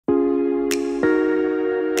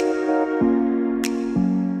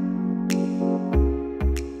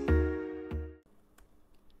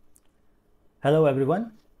Hello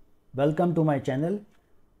everyone, welcome to my channel.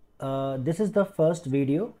 This is the first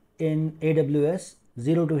video in AWS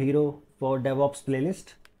Zero to Hero for DevOps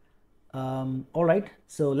playlist. Alright,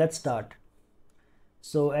 so let's start.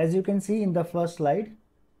 So as you can see in the first slide,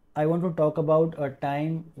 I want to talk about a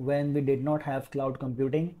time when we did not have cloud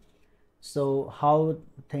computing. So how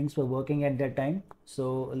things were working at that time.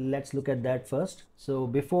 So let's look at that first. So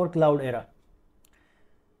before cloud era.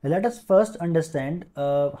 Let us first understand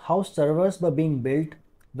how servers were being built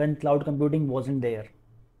when cloud computing wasn't there.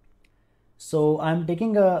 So I'm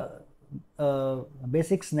taking a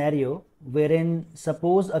basic scenario wherein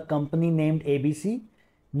suppose a company named ABC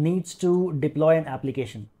needs to deploy an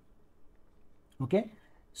application. Okay,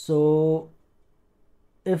 so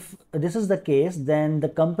if this is the case, then the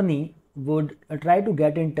company would try to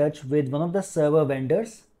get in touch with one of the server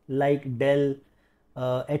vendors like Dell,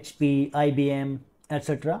 HP, IBM,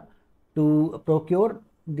 etc. to procure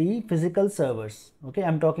the physical servers. Okay,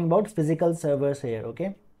 I'm talking about physical servers here.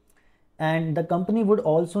 Okay, and the company would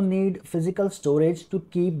also need physical storage to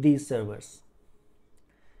keep these servers.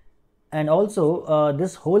 And also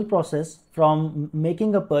this whole process from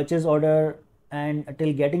making a purchase order and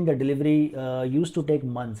till getting the delivery used to take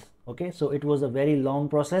months. Okay, so it was a very long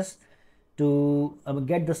process to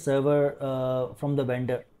get the server from the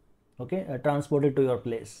vendor, okay, transported to your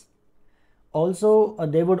place. Also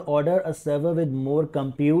they would order a server with more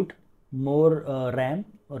compute, more RAM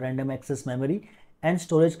or random access memory and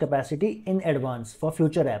storage capacity in advance for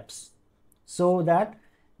future apps, so that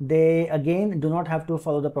they again do not have to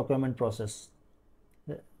follow the procurement process.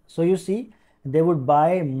 So you see, they would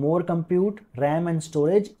buy more compute, RAM and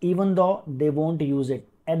storage even though they won't use it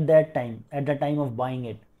at that time, at the time of buying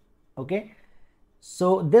it. Okay,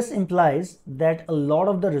 so this implies that a lot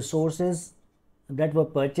of the resources that were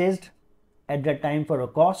purchased at that time for a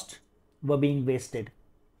cost were being wasted.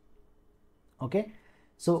 Okay,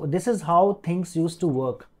 so this is how things used to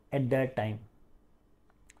work at that time.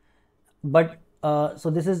 But so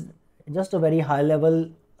this is just a very high level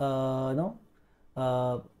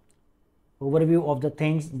overview of the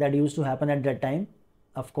things that used to happen at that time.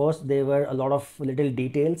 Of course, there were a lot of little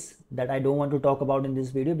details that I don't want to talk about in this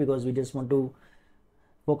video because we just want to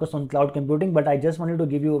focus on cloud computing, but I just wanted to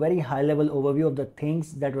give you a very high level overview of the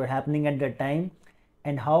things that were happening at that time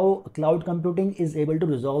and how cloud computing is able to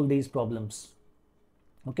resolve these problems.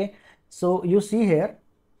 Okay, so you see here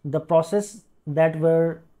the process that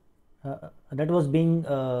was being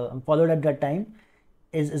followed at that time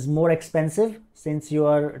is more expensive, since you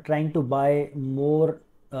are trying to buy more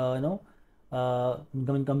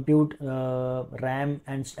compute, RAM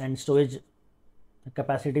and storage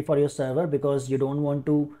capacity for your server, because you don't want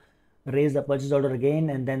to raise the purchase order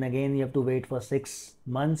again and then again you have to wait for 6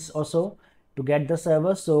 months or so to get the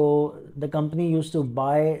server. So the company used to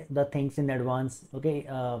buy the things in advance. Okay,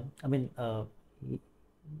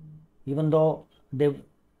 even though they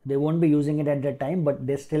won't be using it at that time, but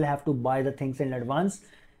they still have to buy the things in advance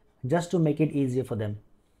just to make it easier for them.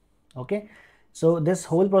 Okay, so this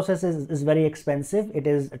whole process is very expensive, it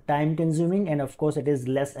is time consuming, and of course it is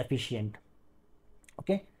less efficient.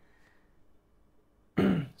 Okay,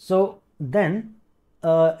 so then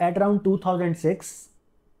at around 2006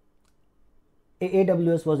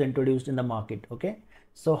 AWS was introduced in the market. Okay,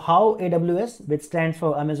 so how AWS, which stands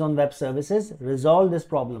for Amazon Web Services, resolve this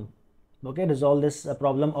problem. Okay, resolve this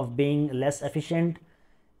problem of being less efficient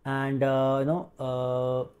and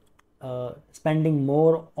spending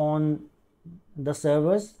more on the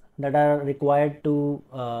servers that are required to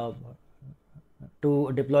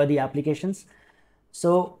deploy the applications.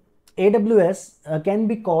 So AWS can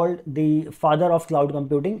be called the father of cloud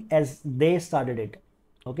computing, as they started it.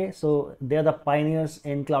 Okay, so they are the pioneers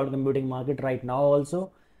in cloud computing market right now.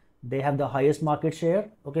 Also, they have the highest market share.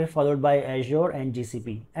 Okay, followed by Azure and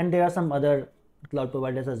GCP, and there are some other cloud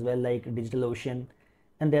providers as well, like DigitalOcean,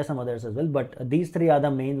 and there are some others as well, but these three are the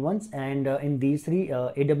main ones. And in these three,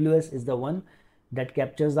 AWS is the one that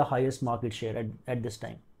captures the highest market share at this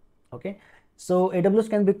time. Okay, so AWS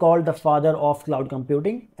can be called the father of cloud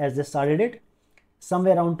computing, as they started it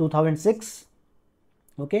somewhere around 2006.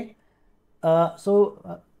 Okay,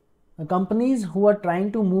 companies who are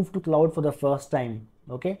trying to move to cloud for the first time,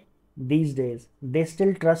 okay, these days they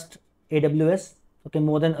still trust AWS, okay,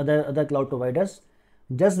 more than other cloud providers,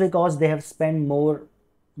 just because they have spent more,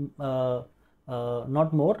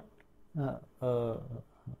 not more,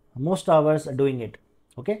 most hours doing it.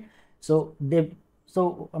 Okay, so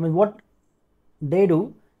what they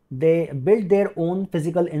do, they build their own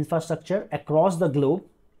physical infrastructure across the globe.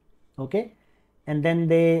 Okay, and then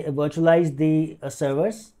they virtualize the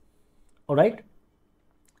servers. All right,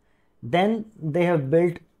 then they have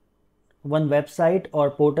built one website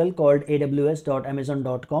or portal called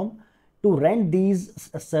aws.amazon.com to rent these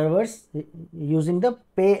servers using the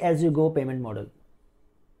pay-as-you-go payment model.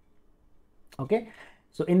 Okay,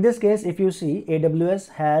 so in this case, if you see, AWS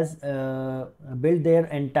has built their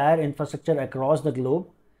entire infrastructure across the globe.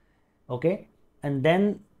 Okay, and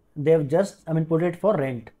then they've just put it for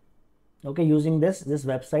rent, okay, using this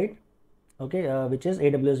website, okay, which is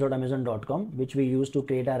aws.amazon.com, which we use to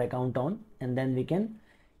create our account on, and then we can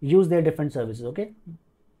use their different services. Okay,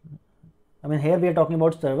 here we are talking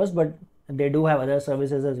about servers, but they do have other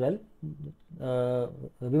services as well.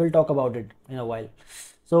 We will talk about it in a while.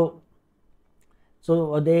 So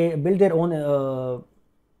they build their own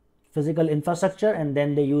physical infrastructure, and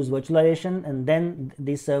then they use virtualization, and then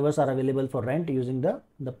these servers are available for rent using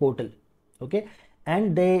the portal. Okay,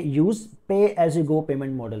 and they use pay-as-you-go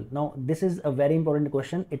payment model. Now this is a very important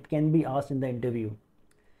question. It can be asked in the interview.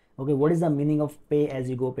 Okay, what is the meaning of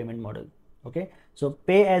pay-as-you-go payment model? Okay, so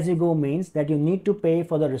pay-as-you-go means that you need to pay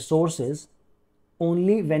for the resources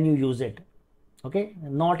only when you use it. Okay,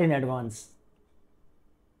 not in advance.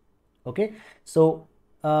 Okay, so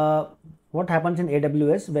what happens in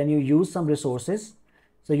AWS when you use some resources?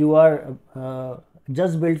 So you are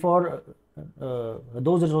just billed for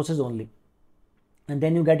those resources only, and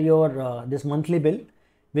then you get your this monthly bill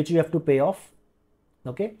which you have to pay off.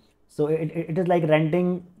 Okay, so it is like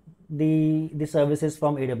renting the services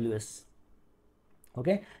from AWS.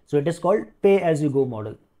 Okay, so it is called pay-as-you-go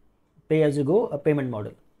model, pay-as-you-go payment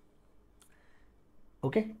model.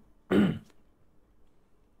 Okay.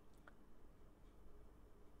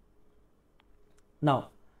 Now,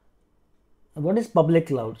 what is public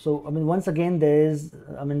cloud? So once again, there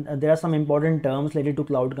are some important terms related to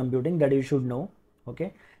cloud computing that you should know.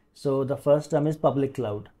 Okay, so the first term is public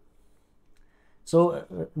cloud. So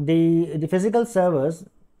the physical servers,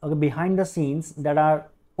 okay, behind the scenes that are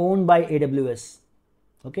owned by AWS.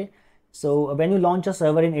 Okay, so when you launch a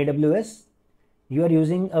server in AWS, you are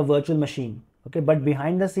using a virtual machine. Okay, but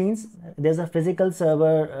behind the scenes there's a physical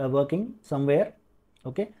server working somewhere,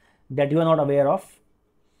 okay, that you are not aware of,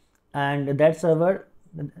 and that server,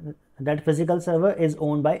 that physical server is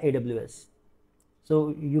owned by AWS.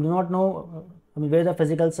 So you do not know where the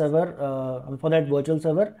physical server for that virtual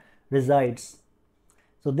server resides.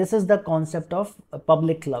 So this is the concept of a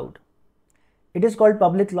public cloud. It is called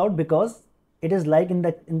public cloud because it is like in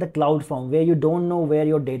the cloud form where you don't know where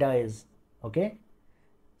your data is. Okay,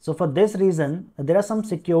 so for this reason there are some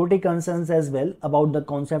security concerns as well about the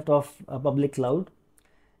concept of public cloud,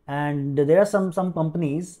 and there are some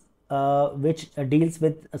companies which deals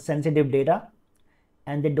with sensitive data,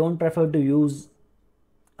 and they don't prefer to use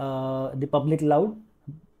the public cloud,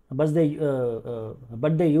 but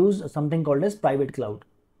they use something called as private cloud.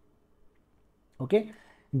 Okay,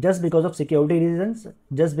 just because of security reasons,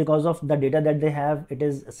 just because of the data that they have, it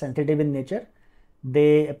is sensitive in nature,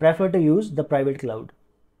 they prefer to use the private cloud.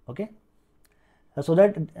 Okay, so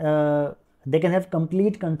that they can have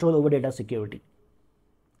complete control over data security.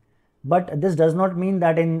 But this does not mean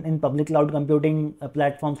that in public cloud computing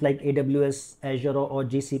platforms like AWS, Azure, or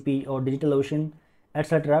GCP or DigitalOcean,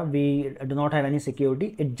 etc., we do not have any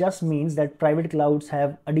security. It just means that private clouds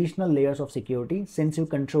have additional layers of security since you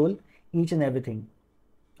control each and everything,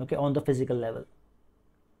 okay, on the physical level.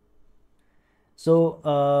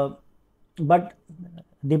 So but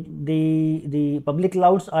the public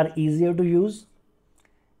clouds are easier to use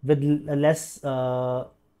with less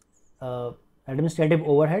administrative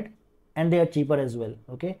overhead, and they are cheaper as well.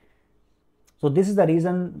 Okay, so this is the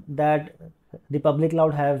reason that the public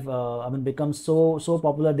cloud have become so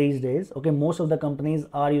popular these days. Okay, most of the companies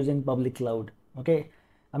are using public cloud. Okay,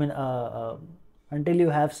 until you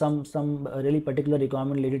have some really particular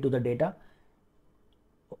requirement related to the data,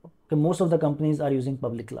 okay, most of the companies are using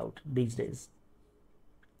public cloud these days.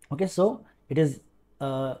 Okay, so it is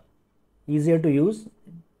easier to use,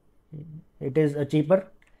 it is cheaper,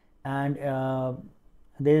 and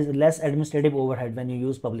there is less administrative overhead when you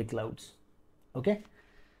use public clouds. Okay.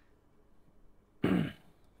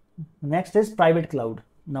 Next is private cloud.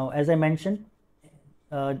 Now, as I mentioned,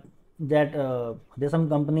 that there are some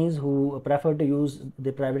companies who prefer to use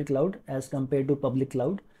the private cloud as compared to public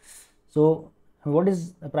cloud. So what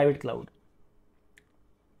is a private cloud?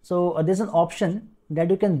 So there's an option that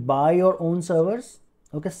you can buy your own servers,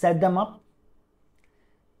 okay, set them up,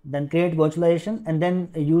 then create virtualization, and then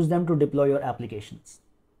use them to deploy your applications.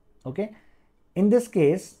 Okay, in this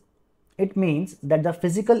case, it means that the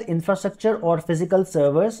physical infrastructure or physical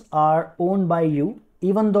servers are owned by you,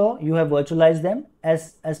 even though you have virtualized them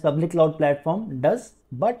as public cloud platform does,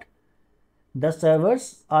 but the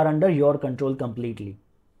servers are under your control completely.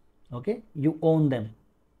 Okay, you own them.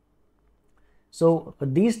 So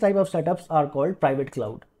these type of setups are called private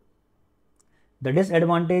cloud. The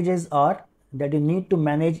disadvantages are that you need to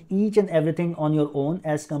manage each and everything on your own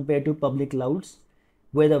as compared to public clouds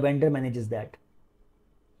where the vendor manages that.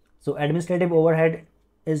 So administrative overhead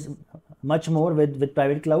is much more with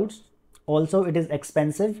private clouds. Also, it is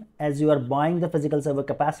expensive as you are buying the physical server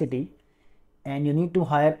capacity and you need to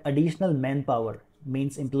hire additional manpower,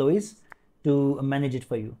 means employees, to manage it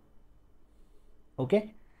for you.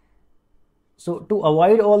 Okay. So to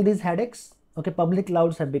avoid all these headaches, okay, public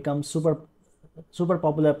clouds have become super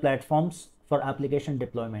popular platforms for application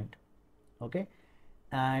deployment. Okay,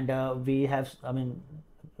 and we're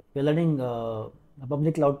learning a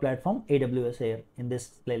public cloud platform AWS here in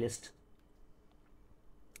this playlist.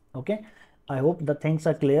 Okay, I hope the things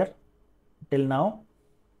are clear till now.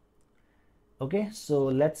 Okay, so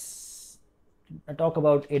let's talk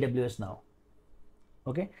about AWS now.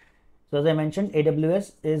 Okay, so as I mentioned,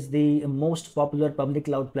 AWS is the most popular public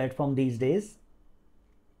cloud platform these days.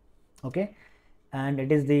 Okay, and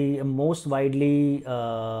it is the most widely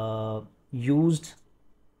used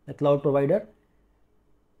cloud provider.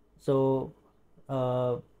 So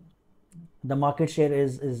the market share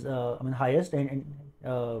is highest in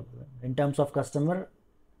terms of customer,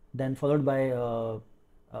 then followed by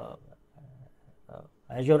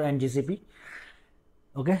Azure and GCP.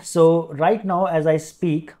 Okay, so right now as I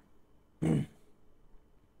speak,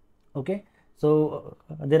 okay, so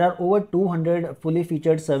there are over 200 fully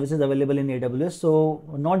featured services available in AWS. So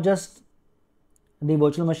not just the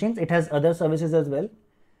virtual machines, it has other services as well.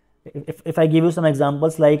 If I give you some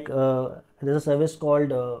examples, like there's a service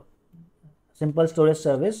called simple storage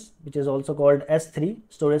service, which is also called S3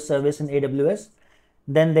 storage service in AWS.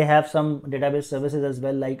 Then they have some database services as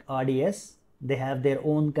well, like RDS. They have their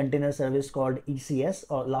own container service called ECS,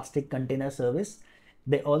 or Elastic Container Service.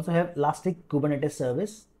 They also have Elastic Kubernetes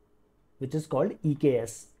Service, which is called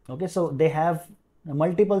EKS. Okay, so they have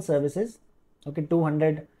multiple services. Okay,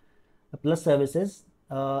 200 plus services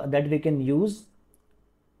that we can use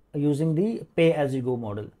using the pay as you go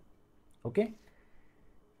model. Okay,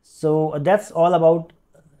 so that's all about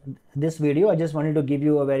this video. I just wanted to give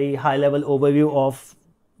you a very high level overview of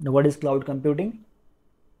what is cloud computing.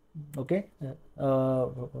 Okay,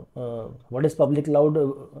 what is public cloud,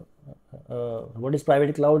 what is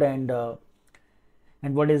private cloud, and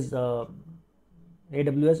what is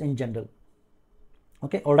AWS in general.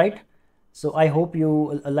 Okay, all right, so I hope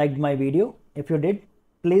you liked my video. If you did,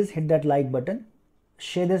 please hit that like button,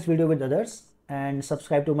 share this video with others, and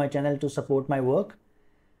subscribe to my channel to support my work.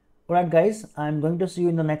 All right guys, I'm going to see you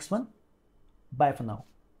in the next one. Bye for now.